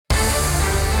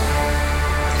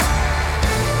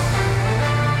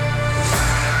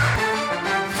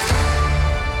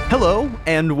Hello,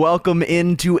 and welcome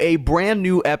into a brand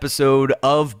new episode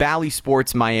of Bally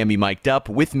Sports Miami Mic'd Up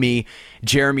with me,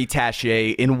 Jeremy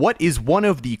Taché, in what is one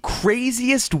of the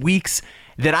craziest weeks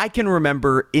that I can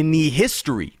remember in the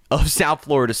history of South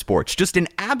Florida sports. Just an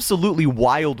absolutely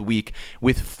wild week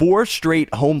with 4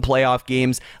 straight home playoff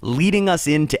games leading us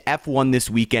into F1 this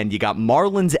weekend. You got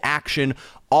Marlins action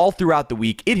all throughout the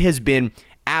week. It has been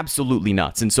absolutely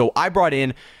nuts. And so I brought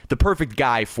in the perfect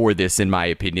guy for this, in my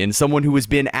opinion, someone who has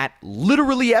been at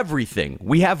literally everything.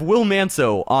 We have Will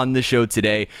Manso on the show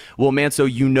today. Will Manso,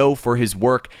 you know for his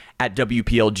work at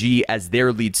WPLG as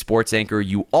their lead sports anchor.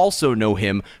 You also know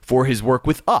him for his work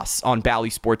with us on Bally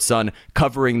Sports Sun,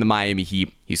 covering the Miami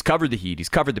Heat. He's covered the Heat, he's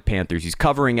covered the Panthers, he's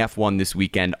covering F1 this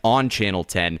weekend on Channel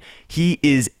 10. He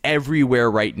is everywhere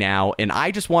right now, and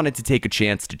I just wanted to take a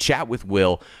chance to chat with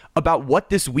Will about what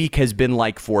this week has been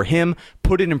like for him,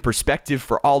 put it in perspective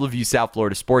for all of you South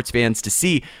Florida sports fans to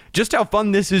see just how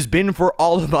fun this has been for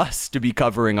all of us to be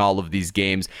covering all of these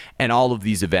games and all of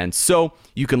these events. So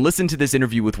you can listen to this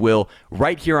interview with Will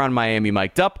right here on Miami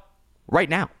Mic'd Up right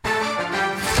now.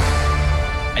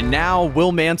 And now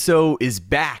Will Manso is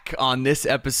back on this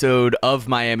episode of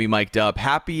Miami Mic'd Up.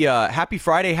 Happy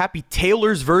Friday, happy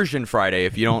Taylor's version Friday.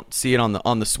 If you don't see it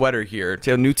on the sweater here,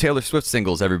 new Taylor Swift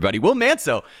singles, everybody. Will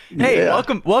Manso, hey,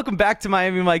 welcome back to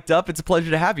Miami Mic'd Up. It's a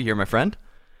pleasure to have you here, my friend.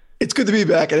 It's good to be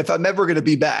back. And if I'm ever going to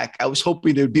be back, I was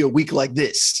hoping it would be a week like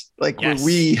this, where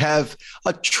we have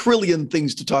a trillion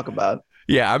things to talk about.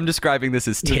 Yeah, I'm describing this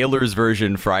as Taylor's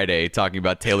version Friday, talking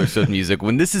about Taylor Swift music,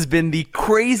 when this has been the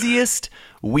craziest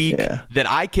week that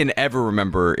I can ever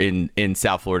remember in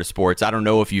South Florida sports. I don't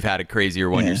know if you've had a crazier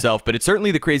one yourself, but it's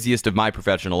certainly the craziest of my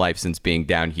professional life since being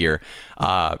down here.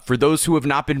 For those who have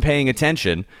not been paying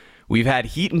attention, we've had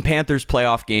Heat and Panthers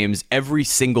playoff games every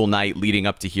single night leading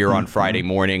up to here on Friday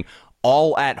morning,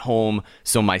 all at home.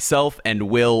 So myself and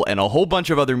Will and a whole bunch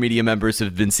of other media members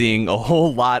have been seeing a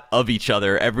whole lot of each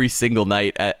other every single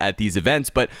night at these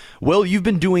events. But Will, you've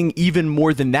been doing even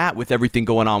more than that with everything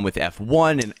going on with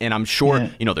F1. And I'm sure,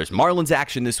 there's Marlins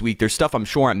action this week. There's stuff I'm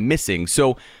sure I'm missing.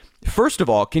 So first of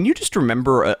all, can you just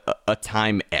remember a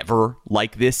time ever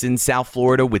like this in South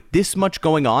Florida with this much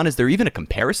going on? Is there even a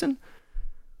comparison?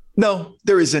 No,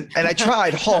 there isn't. And I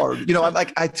tried hard.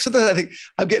 Sometimes I think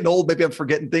I'm getting old. Maybe I'm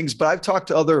forgetting things, but I've talked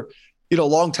to other,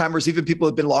 long timers, even people who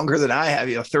have been longer than I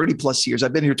have, 30 plus years.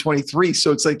 I've been here 23.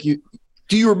 So it's like, do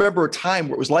you remember a time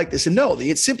where it was like this? And no,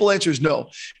 the simple answer is no.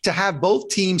 To have both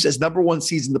teams as number one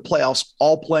seeds in the playoffs,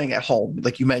 all playing at home,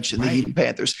 like you mentioned, the Heat and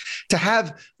Panthers, to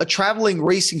have a traveling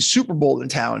racing Super Bowl in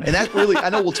town. And that really, I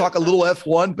know we'll talk a little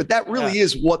F1, but that really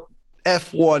is what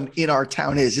F1 in our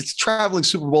town is. It's a traveling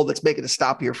Super Bowl that's making a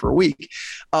stop here for a week.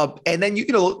 And then,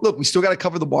 look, we still got to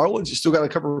cover the Marlins. You still got to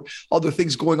cover other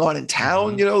things going on in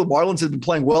town. The Marlins have been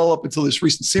playing well up until this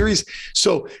recent series.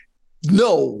 So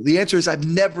no, the answer is I've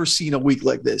never seen a week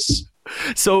like this.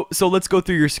 So let's go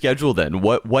through your schedule then.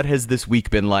 What has this week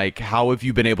been like? How have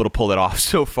you been able to pull it off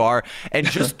so far? And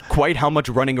just quite how much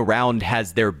running around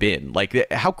has there been?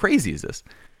 Like, how crazy is this?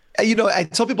 I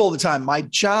tell people all the time, my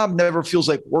job never feels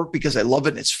like work because I love it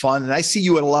and it's fun. And I see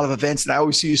you at a lot of events and I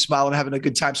always see you smiling and having a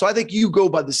good time. So I think you go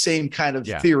by the same kind of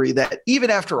theory that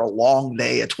even after a long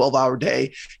day, a 12-hour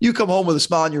day, you come home with a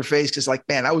smile on your face because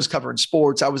man, I was covering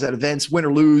sports. I was at events, win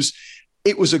or lose.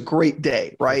 It was a great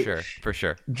day, right? For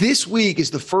sure. This week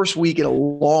is the first week in a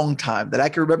long time that I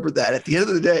can remember that at the end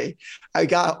of the day, I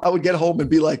would get home and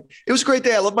be like, it was a great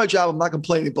day. I love my job. I'm not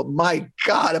complaining, but my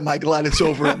God, am I glad it's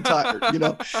over. I'm tired.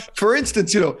 For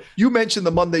instance, you mentioned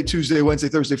the Monday, Tuesday, Wednesday,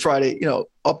 Thursday, Friday,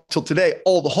 up till today,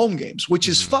 all the home games, which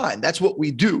is fine. That's what we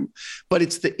do. But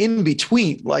it's the in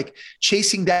between, like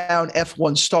chasing down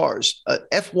F1 stars.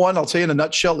 F1, I'll tell you in a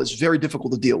nutshell, is very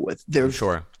difficult to deal with. Their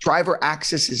driver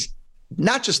access is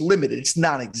not just limited, it's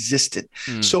non-existent.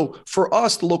 So for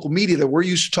us, the local media that we're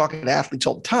used to talking to athletes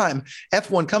all the time,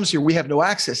 F1 comes here, we have no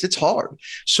access. It's hard.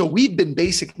 So we've been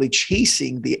basically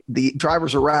chasing the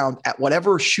drivers around at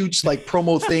whatever shoots, like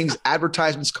promo things,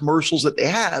 advertisements, commercials that they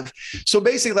have. So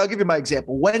basically, I'll give you my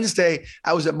example. Wednesday,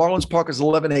 I was at Marlins Park at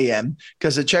 11 a.m.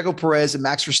 because Checo Perez and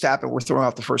Max Verstappen were throwing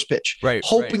out the first pitch,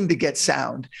 hoping to get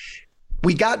sound.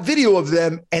 We got video of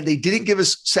them and they didn't give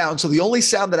us sound. So the only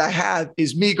sound that I have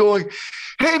is me going,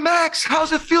 "Hey, Max,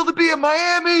 how's it feel to be in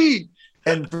Miami?"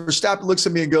 And Verstappen looks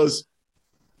at me and goes,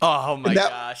 "Oh my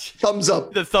gosh. Thumbs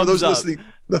up." The thumbs up. Listening,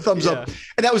 the thumbs up.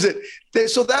 And that was it.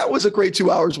 So that was a great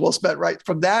 2 hours well spent, right?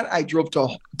 From that, I drove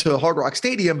to Hard Rock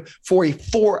Stadium for a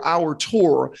 4-hour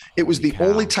tour. It was the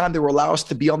only time they were allowed us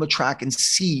to be on the track and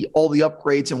see all the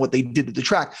upgrades and what they did to the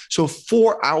track. So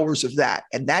 4 hours of that.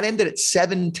 And that ended at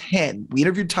 7:10. We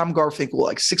interviewed Tom Garfinkel at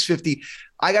like 6:50.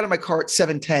 I got in my car at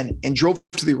 7:10 and drove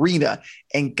to the arena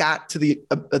and got to the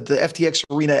FTX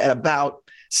arena at about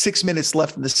 6 minutes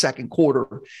left in the second quarter,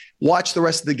 watched the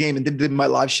rest of the game, and then did my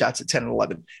live shots at 10 and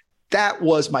 11. That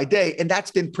was my day. And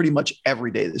that's been pretty much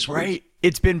every day this week. Right.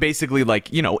 It's been basically like,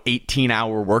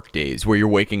 18-hour work days where you're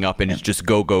waking up and it's just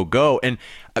go, go, go. And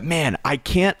man, I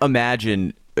can't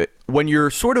imagine when you're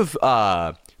sort of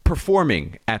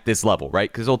performing at this level,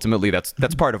 right? Because ultimately that's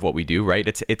part of what we do, right?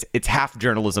 It's half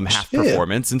journalism, half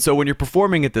performance. And so when you're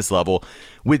performing at this level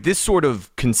with this sort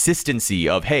of consistency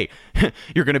of, hey,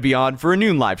 you're going to be on for a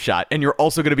noon live shot and you're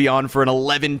also going to be on for an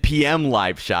 11 p.m.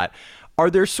 live shot. Are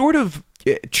there sort of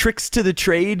tricks to the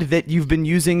trade that you've been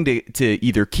using to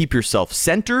either keep yourself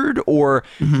centered or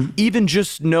even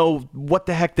just know what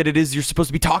the heck that it is you're supposed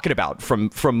to be talking about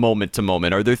from moment to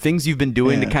moment? Are there things you've been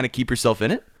doing to kind of keep yourself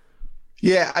in it?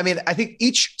 Yeah, I mean, I think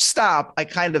each stop, I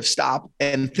kind of stop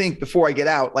and think before I get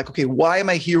out, like, okay, why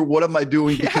am I here? What am I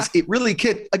doing? Because it really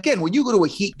can, again, when you go to a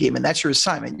Heat game and that's your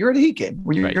assignment, you're at a Heat game.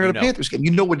 When you're at a Panthers game,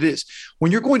 you know what it is.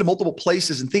 When you're going to multiple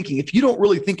places and thinking, if you don't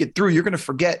really think it through, you're going to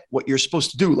forget what you're supposed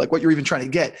to do, like what you're even trying to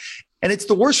get. And it's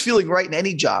the worst feeling, right, in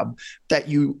any job that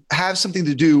you have something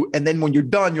to do. And then when you're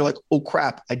done, you're like, oh,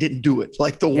 crap, I didn't do it.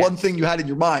 Like the one thing you had in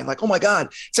your mind, like, oh, my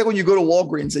God. It's like when you go to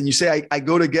Walgreens and you say, I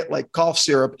go to get like cough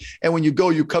syrup. And when you go,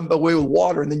 you come away with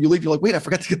water and then you leave. You're like, wait, I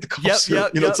forgot to get the cough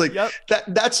syrup. It's like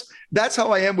that's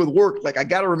how I am with work. Like, I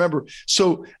got to remember.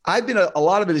 So I've been a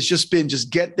lot of it has just been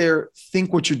get there,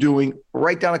 think what you're doing,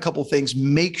 write down a couple of things,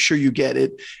 make sure you get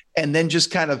it. And then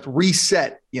just kind of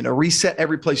reset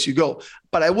every place you go.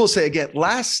 But I will say again,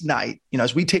 last night,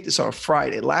 as we take this on a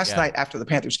Friday, night after the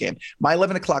Panthers game, my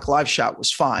 11 o'clock live shot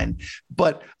was fine,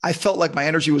 but I felt like my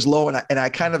energy was low. And I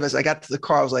kind of, as I got to the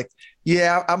car, I was like,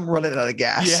 yeah, I'm running out of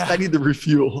gas. Yeah. I need to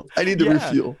refuel.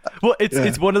 Refuel. Well,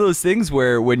 it's one of those things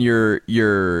where when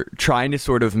you're trying to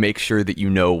sort of make sure that you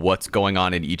know what's going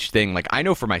on in each thing, like I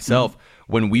know for myself,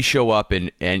 when we show up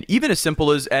and even as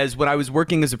simple as when I was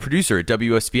working as a producer at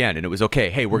WSVN and it was okay,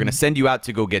 hey, we're going to send you out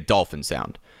to go get dolphin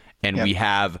sound. And we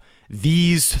have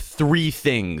these 3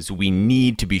 things we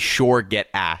need to be sure get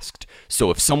asked.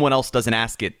 So if someone else doesn't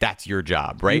ask it, that's your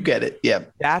job, right? You get it. Yeah.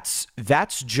 That's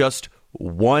just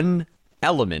one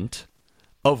element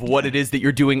of what it is that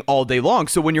you're doing all day long.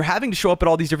 So when you're having to show up at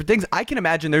all these different things, I can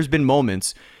imagine there's been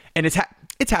moments, and it's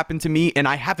happened to me, and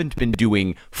I haven't been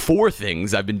doing 4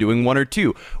 things. I've been doing 1 or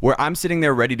 2, where I'm sitting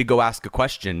there ready to go ask a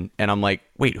question, and I'm like,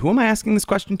 wait, who am I asking this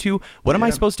question to? What am I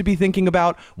supposed to be thinking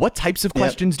about? What types of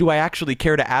questions do I actually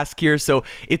care to ask here? So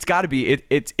it's got to be,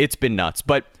 it's been nuts.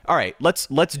 But all right, let's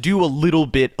do a little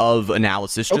bit of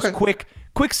analysis, just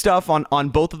quick stuff on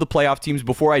both of the playoff teams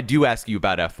before I do ask you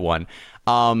about F1.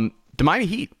 The Miami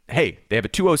Heat, hey, they have a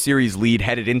 2-0 series lead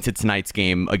headed into tonight's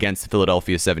game against the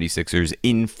Philadelphia 76ers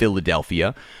in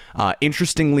Philadelphia.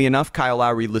 Interestingly enough, Kyle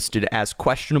Lowry listed as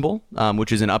questionable,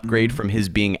 which is an upgrade from his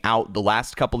being out the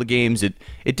last couple of games. It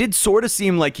did sort of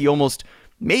seem like he almost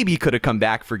maybe could have come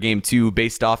back for game 2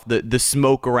 based off the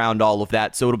smoke around all of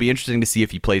that. So it'll be interesting to see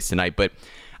if he plays tonight. But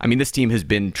I mean, this team has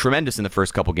been tremendous in the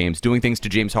first couple games, doing things to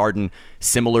James Harden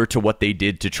similar to what they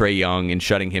did to Trae Young and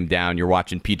shutting him down. You're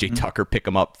watching PJ Tucker pick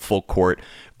him up full court.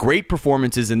 Great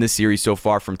performances in this series so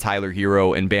far from Tyler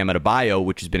Hero and Bam Adebayo,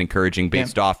 which has been encouraging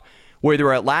based off where they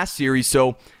were at last series.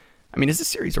 So, I mean, is this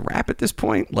series a wrap at this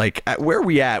point? Like, where are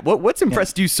we at? What's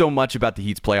impressed you so much about the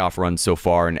Heat's playoff run so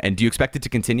far, and do you expect it to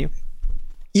continue?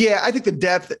 Yeah, I think the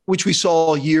depth, which we saw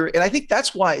all year, and I think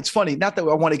that's why it's funny. Not that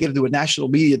I want to get into a national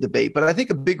media debate, but I think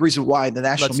a big reason why the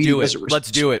national media doesn't respect.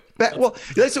 Let's do it. Well,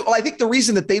 I think the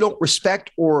reason that they don't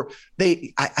respect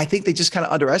I think they just kind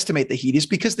of underestimate the Heat is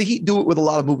because the Heat do it with a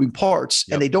lot of moving parts,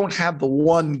 and they don't have the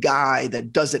one guy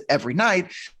that does it every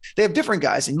night. They have different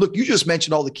guys. And look, you just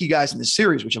mentioned all the key guys in this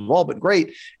series, which have all been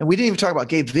great, and we didn't even talk about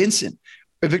Gabe Vincent,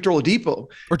 or Victor Oladipo,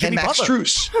 or Jimmy and Max Butler.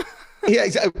 Strus. Yeah,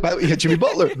 exactly. Yeah, Jimmy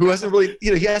Butler, who hasn't really,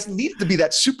 he hasn't needed to be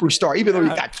that superstar, even though he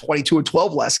got 22 and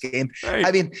 12 last game. Right.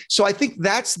 I mean, so I think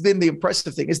that's been the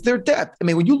impressive thing is their depth. I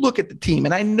mean, when you look at the team,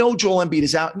 and I know Joel Embiid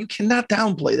is out, and you cannot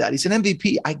downplay that. He's an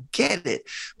MVP. I get it.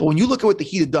 But when you look at what the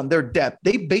Heat have done, their depth,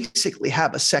 they basically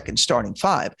have a second starting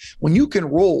 5. When you can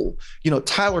roll,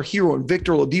 Tyler Hero and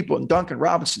Victor Oladipo and Duncan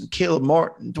Robinson, Caleb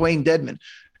Martin, Dwayne Dedmon,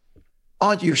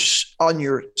 on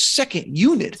your second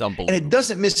unit, and it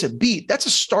doesn't miss a beat, that's a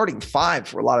starting 5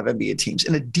 for a lot of NBA teams,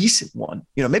 and a decent one.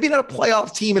 Maybe not a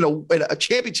playoff team and a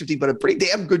championship team, but a pretty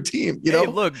damn good team. Hey,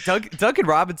 look, Duncan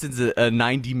Robinson's a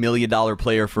 $90 million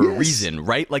player for a reason,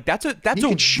 right? Like that's a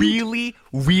really,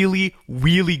 really,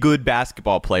 really good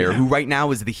basketball player who right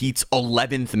now is the Heat's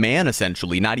 11th man,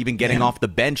 essentially, not even getting off the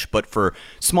bench, but for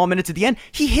small minutes at the end,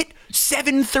 he hit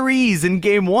 7 threes in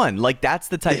game one. Like, that's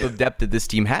the type of depth that this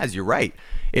team has. You're right.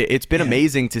 It's been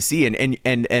amazing to see.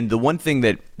 And the one thing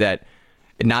that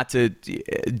not to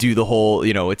do the whole,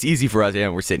 it's easy for us,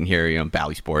 we're sitting here,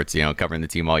 Bally Sports, covering the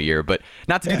team all year, but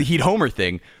not to do the Heat homer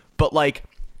thing, but like,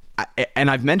 and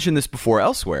I've mentioned this before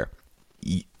elsewhere,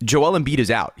 Joel Embiid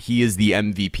is out. He is the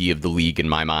MVP of the league in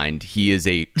my mind. He is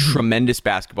a tremendous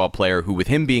basketball player who, with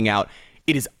him being out,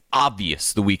 it is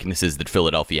obvious the weaknesses that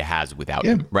Philadelphia has without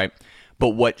him, right? But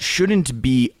what shouldn't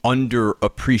be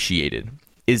underappreciated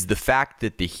is the fact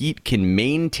that the Heat can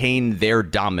maintain their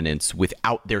dominance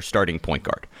without their starting point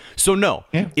guard. So no,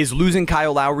 is losing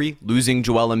Kyle Lowry, losing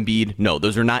Joel Embiid, no,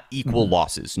 those are not equal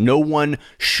losses. No one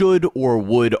should or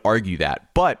would argue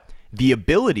that. But the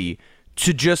ability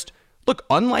to just, look,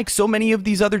 unlike so many of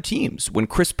these other teams, when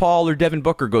Chris Paul or Devin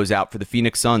Booker goes out for the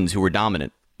Phoenix Suns, who are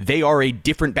dominant, they are a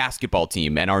different basketball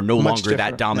team and are no longer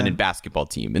that dominant basketball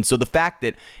team. And so the fact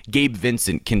that Gabe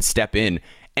Vincent can step in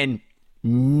and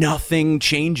nothing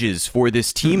changes for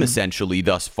this team essentially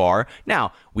thus far.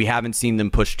 Now, we haven't seen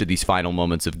them push to these final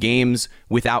moments of games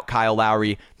without Kyle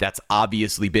Lowry. That's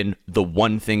obviously been the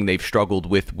one thing they've struggled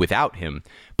with without him.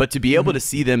 But to be able to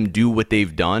see them do what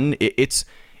they've done, it's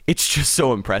just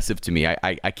so impressive to me.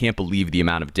 I can't believe the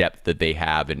amount of depth that they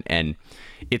have, and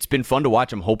it's been fun to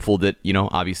watch. I'm hopeful that,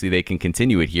 obviously they can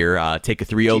continue it here, take a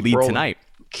 3-0 lead tonight.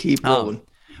 Keep rolling.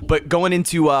 But going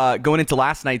into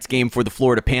last night's game for the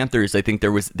Florida Panthers, I think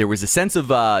there was a sense of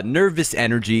nervous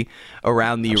energy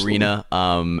around the arena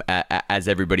as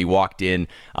everybody walked in.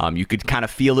 You could kind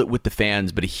of feel it with the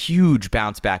fans, but a huge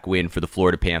bounce back win for the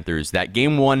Florida Panthers. That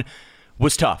game one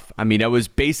was tough. I mean, it was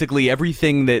basically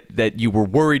everything that you were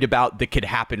worried about that could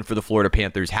happen for the Florida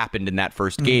Panthers happened in that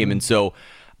first game, and so.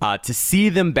 To see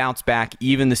them bounce back,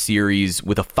 even the series,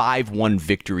 with a 5-1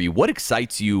 victory, what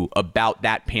excites you about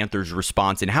that Panthers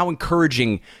response, and how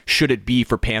encouraging should it be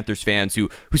for Panthers fans who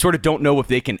sort of don't know if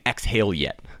they can exhale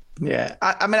yet? Yeah,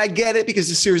 I mean, I get it because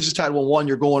the series is tied 1-1.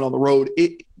 You're going on the road.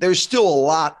 There's still a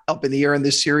lot up in the air in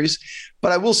this series,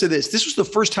 but I will say this. This was the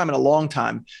first time in a long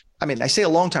time. I mean, I say a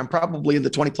long time, probably in the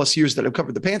 20 plus years that I've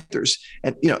covered the Panthers,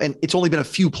 and and it's only been a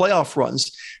few playoff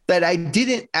runs, that I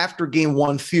didn't, after game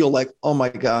one, feel like, oh my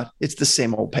God, it's the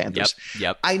same old Panthers.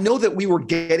 Yep. I know that we were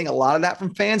getting a lot of that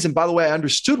from fans. And by the way, I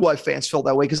understood why fans felt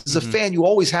that way, because as a fan, you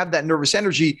always have that nervous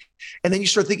energy. And then you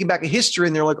start thinking back in history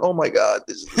and they're like, oh my God,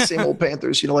 this is the same old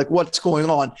Panthers, like what's going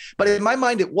on? But in my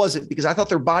mind, it wasn't, because I thought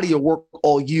their body of work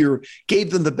all year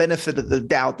gave them the benefit of the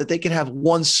doubt that they could have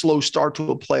one slow start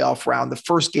to a playoff round. The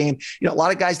first game, a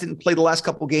lot of guys didn't play the last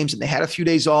couple of games and they had a few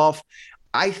days off.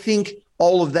 I think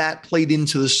all of that played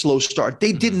into the slow start.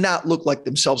 They did not look like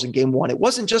themselves in game one. It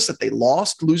wasn't just that they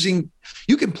lost. Losing,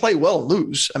 you can play well and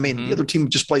lose. I mean, the other team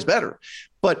just plays better.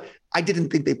 But I didn't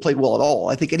think they played well at all.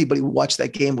 I think anybody who watched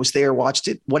that game, was there, watched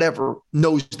it, whatever,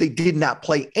 knows they did not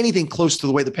play anything close to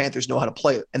the way the Panthers know how to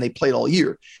play it, and they played all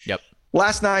year. Yep.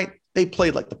 Last night, they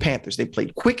played like the Panthers. They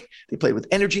played quick. They played with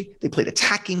energy. They played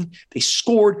attacking. They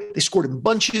scored. They scored in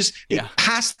bunches. They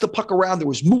passed the puck around. There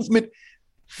was movement.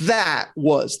 That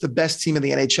was the best team in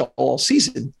the NHL all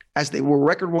season. As they were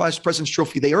record-wise President's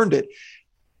Trophy, they earned it.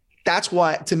 That's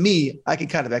why, to me, I can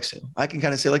kind of exhale. I can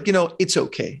kind of say, like, it's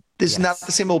okay. This is not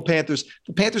the same old Panthers.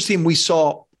 The Panthers team we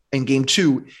saw in game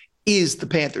two is the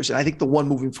Panthers, and I think the one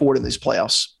moving forward in these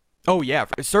playoffs. Oh yeah,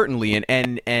 certainly,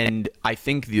 and I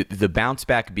think the bounce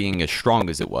back being as strong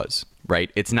as it was,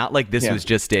 right? It's not like this was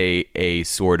just a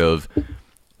sort of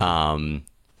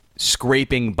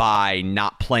scraping by,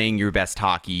 not playing your best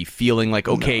hockey, feeling like,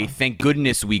 okay, thank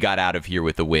goodness we got out of here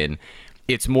with a win.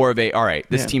 It's more of all right,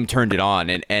 this team turned it on,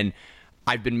 and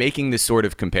I've been making this sort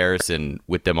of comparison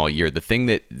with them all year. The thing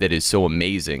that is so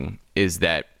amazing is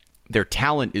that their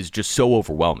talent is just so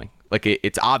overwhelming. Like,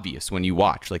 it's obvious when you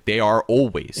watch. Like, they are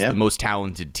always the most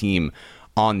talented team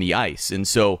on the ice. And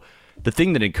so the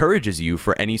thing that encourages you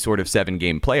for any sort of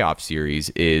 7-game playoff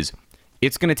series is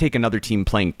it's going to take another team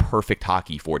playing perfect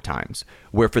hockey 4 times.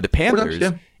 Where for the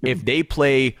Panthers, if they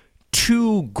play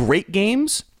 2 great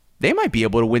games, they might be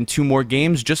able to win 2 more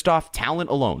games just off talent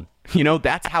alone.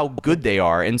 That's how good they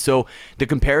are. And so the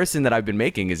comparison that I've been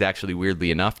making is actually,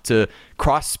 weirdly enough, to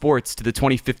cross sports to the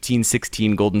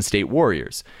 2015-16 Golden State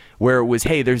Warriors, where it was,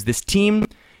 hey, there's this team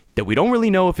that we don't really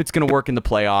know if it's going to work in the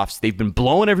playoffs. They've been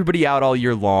blowing everybody out all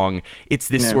year long. It's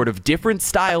this sort of different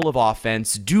style of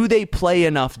offense. Do they play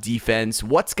enough defense?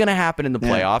 What's going to happen in the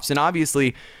playoffs? And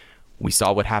obviously, we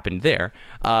saw what happened there.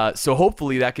 So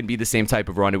hopefully that can be the same type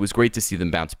of run. It was great to see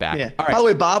them bounce back. Yeah. All right. By the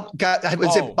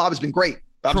way, Bob has been great.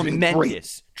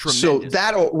 Tremendous. So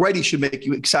that already should make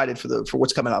you excited for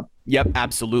what's coming up. Yep,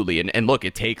 absolutely. And look,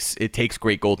 it takes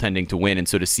great goaltending to win. And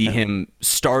so to see him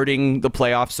starting the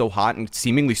playoffs so hot and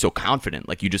seemingly so confident,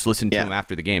 like you just listened to him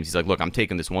after the games, he's like, look, I'm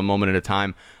taking this one moment at a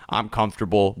time. I'm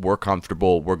comfortable. We're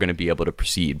comfortable. We're going to be able to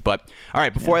proceed. But all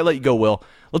right, before I let you go, Will,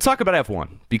 let's talk about F1,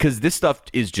 because this stuff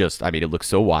is just, I mean, it looks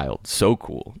so wild, so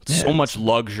cool, so much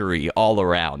luxury all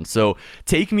around. So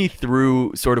take me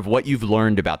through sort of what you've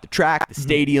learned about the track, the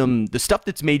stadium, the stuff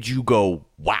that's made you go,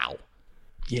 wow.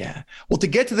 Yeah. Well, to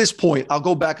get to this point, I'll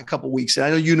go back a couple of weeks. And I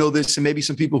know you know this, and maybe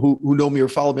some people who know me or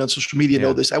follow me on social media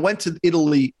know this. I went to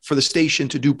Italy for the station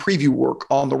to do preview work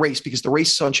on the race because the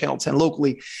race is on Channel 10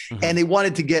 locally, and they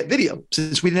wanted to get video.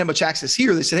 Since we didn't have much access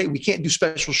here, they said, hey, we can't do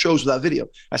special shows without video.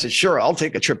 I said, sure, I'll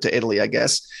take a trip to Italy, I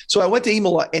guess. So I went to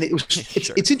Imola, and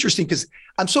it's interesting because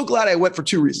I'm so glad I went for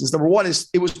two reasons. Number one is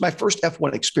it was my first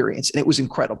F1 experience, and it was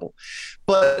incredible.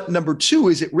 But number two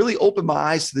is it really opened my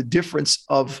eyes to the difference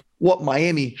of what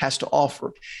Miami has to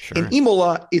offer. Sure. In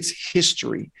Imola, it's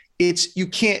history. It's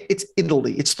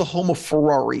Italy. It's the home of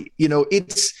Ferrari. You know,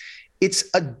 it's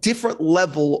a different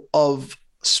level of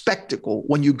spectacle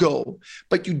when you go,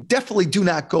 but you definitely do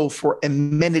not go for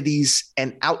amenities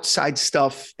and outside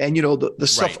stuff and, you know, the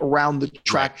stuff around the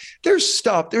track. There's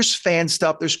stuff, there's fan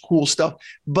stuff, there's cool stuff,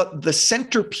 but the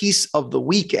centerpiece of the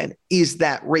weekend is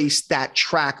that race, that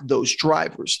track, those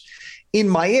drivers. In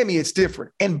Miami, it's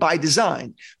different. And by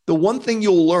design, the one thing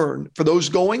you'll learn for those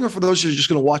going or for those who are just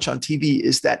going to watch on TV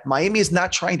is that Miami is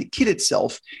not trying to kid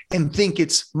itself and think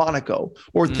it's Monaco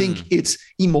or think it's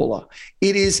Imola.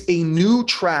 It is a new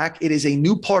track. It is a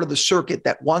new part of the circuit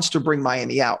that wants to bring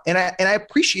Miami out. And I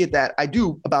appreciate that. I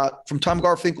do from Tom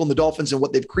Garfinkel and the Dolphins and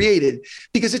what they've created,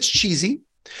 because it's cheesy.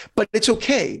 But it's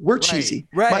okay. We're cheesy.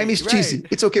 Miami's cheesy.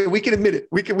 It's okay. We can admit it.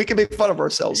 We can make fun of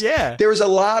ourselves. Yeah. There's a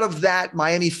lot of that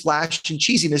Miami flash and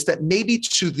cheesiness that maybe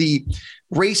to the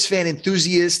race fan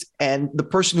enthusiast and the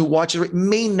person who watches it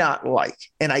may not like.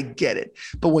 And I get it.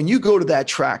 But when you go to that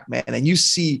track, man, and you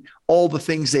see all the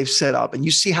things they've set up and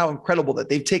you see how incredible that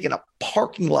they've taken a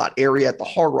parking lot area at the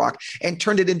Hard Rock and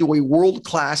turned it into a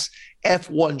world-class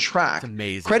F1 track. It's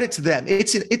amazing. Credit to them.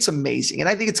 It's amazing. And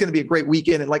I think it's going to be a great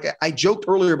weekend. And like I joked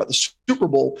earlier about the Super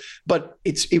Bowl, but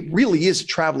it really is a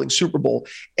traveling Super Bowl.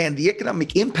 And the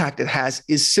economic impact it has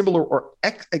is similar or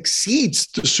exceeds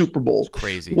the Super Bowl. It's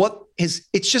crazy.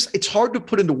 It's hard to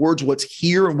put into words what's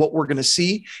here and what we're going to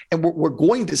see and what we're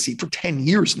going to see for 10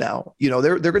 years now. You know,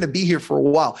 they're going to be here for a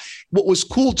while. What was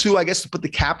cool too, I guess, to put the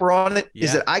capper on it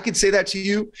is that I could say that to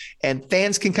you and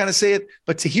fans can kind of say it,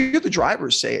 but to hear the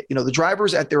drivers say it, you know, the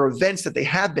drivers at their events that they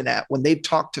have been at, when they've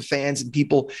talked to fans and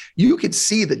people, you could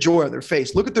see the joy on their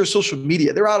face. Look at their social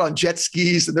media. They're out on jet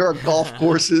skis and they're on golf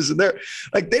courses and they're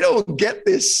like, they don't get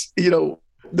this, you know,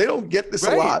 they don't get this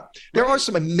a lot. There are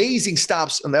some amazing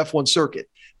stops on the F1 circuit,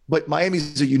 but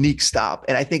Miami's a unique stop.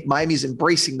 And I think Miami's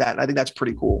embracing that. And I think that's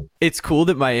pretty cool. It's cool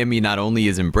that Miami not only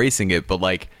is embracing it, but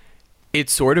like it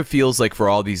sort of feels like for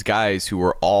all these guys who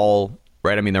are all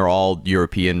right. I mean, they're all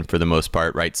European for the most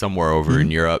part, right? Somewhere over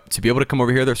in Europe. To be able to come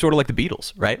over here, they're sort of like the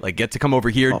Beatles, right? Like get to come over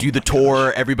here, do the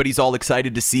tour. Everybody's all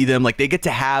excited to see them. Like they get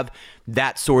to have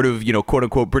that sort of, you know, quote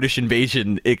unquote British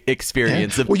invasion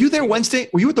experience. Were you there Wednesday?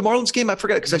 Were you at the Marlins game? I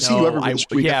forget because I've seen you everywhere this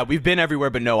week. Yeah, we've been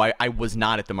everywhere, but no, I was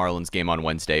not at the Marlins game on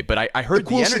Wednesday. But I heard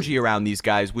the energy around these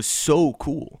guys was so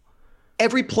cool.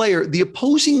 Every player, the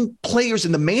opposing players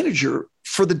and the manager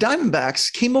for the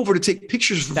Diamondbacks came over to take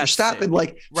pictures of Verstappen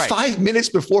like 5 minutes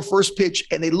before first pitch,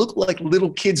 and they look like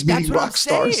little kids meeting rock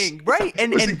stars. Right?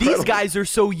 And these guys are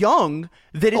so young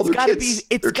that it's got to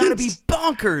be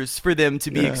bonkers for them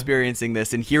to be experiencing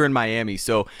this, and here in Miami.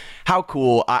 So how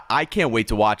cool. I can't wait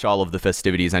to watch all of the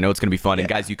festivities. I know it's going to be fun. And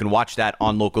guys, you can watch that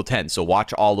on Local 10. So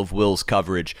watch all of Will's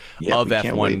coverage of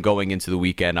F1 going into the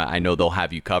weekend. I know they'll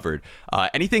have you covered.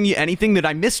 Anything that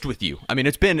I missed with you? I mean,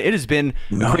 it has been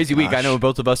a crazy week. I know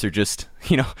both of us are just,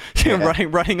 you know,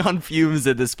 running on fumes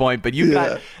at this point, but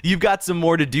you've got some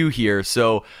more to do here.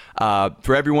 So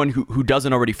for everyone who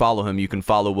doesn't already follow him, you can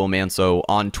follow Will Manso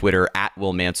on Twitter at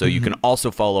Will Manso. You can also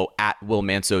follow at Will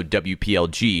Manso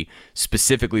WPLG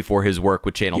specifically for his work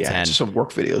with Channel 10. Just some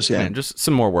work videos. And just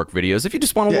some more work videos. If you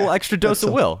just want a little extra dose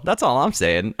of Will, that's all I'm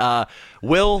saying.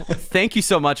 Will, thank you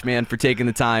so much, man, for taking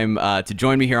the time to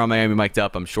join me here on Miami Mic'd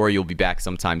Up. I'm sure you'll be back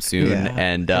sometime soon.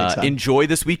 And enjoy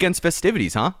this weekend's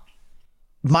festivities, huh?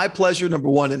 My pleasure, number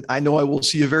one. And I know I will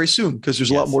see you very soon because there's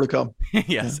a lot more to come.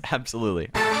 Yes, absolutely.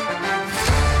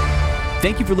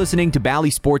 Thank you for listening to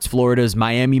Bally Sports Florida's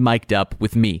Miami Mic'd Up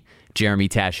with me, Jeremy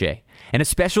Taché. And a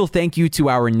special thank you to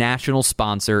our national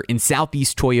sponsor in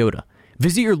Southeast Toyota.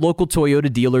 Visit your local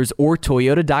Toyota dealers or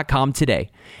Toyota.com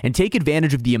today and take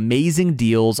advantage of the amazing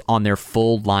deals on their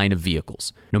full line of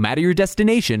vehicles. No matter your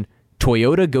destination,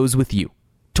 Toyota goes with you.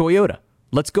 Toyota,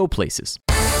 let's go places.